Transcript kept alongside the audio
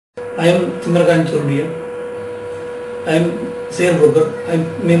I am Chandrakant Choradiya. I am share broker. I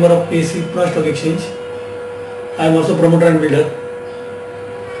am member of PSC Stock Exchange. I am also promoter and builder.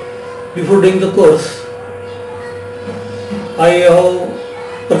 Before doing the course, I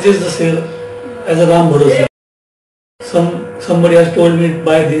have purchased the share as a Ram Bharosa. Somebody has told me to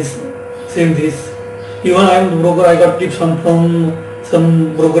buy this, sell this. Even I am the broker. I got tips from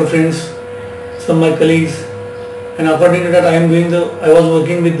some broker friends, some my colleagues, and according to that I was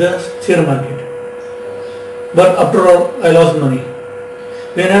working with the share market. But after all, I lost money.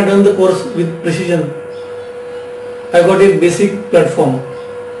 When I have done the course with precision, I got a basic platform,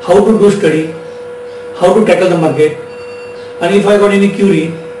 how to do study, how to tackle the market, and if I got any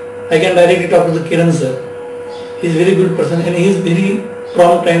query, I can directly talk to the Kiran sir. He is a very good person and he is very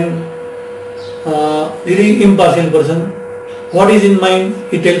prompt and very impartial person. What is in mind,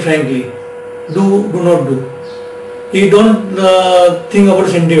 he tells frankly. Do not do. He don't think about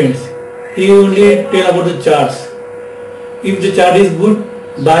sentiments. He only tell about the charts. If the chart is good,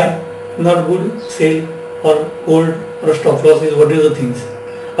 buy. Not good, sell or hold or stop loss is what is the things.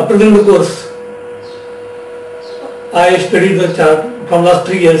 After doing the course, I studied the chart from last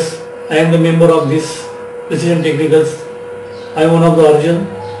 3 years. I am the member of this Precision Technicals. I am one of the Arjun,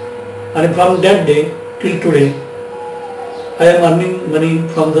 and from that day till today, I am earning money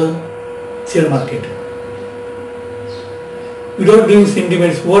from the share market. Without doing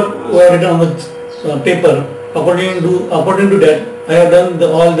sentiments, what were written on the paper, according to that, I have done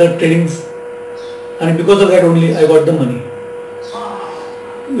all the tradings, and because of that only I got the money.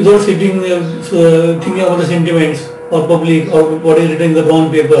 Without sitting thinking about the sentiments or public or what is written in the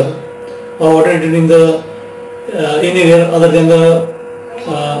brown paper or what is written in the anywhere other than the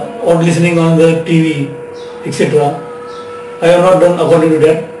or listening on the TV, etc. I have not done according to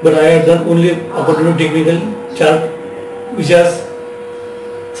that, but I have done only according to technical chart, which has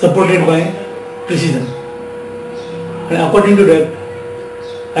supported by precision. And according to that,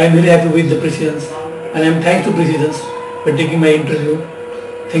 I am very happy with the precisions, and I am thanks to precisions for taking my interview.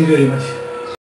 Thank you very much.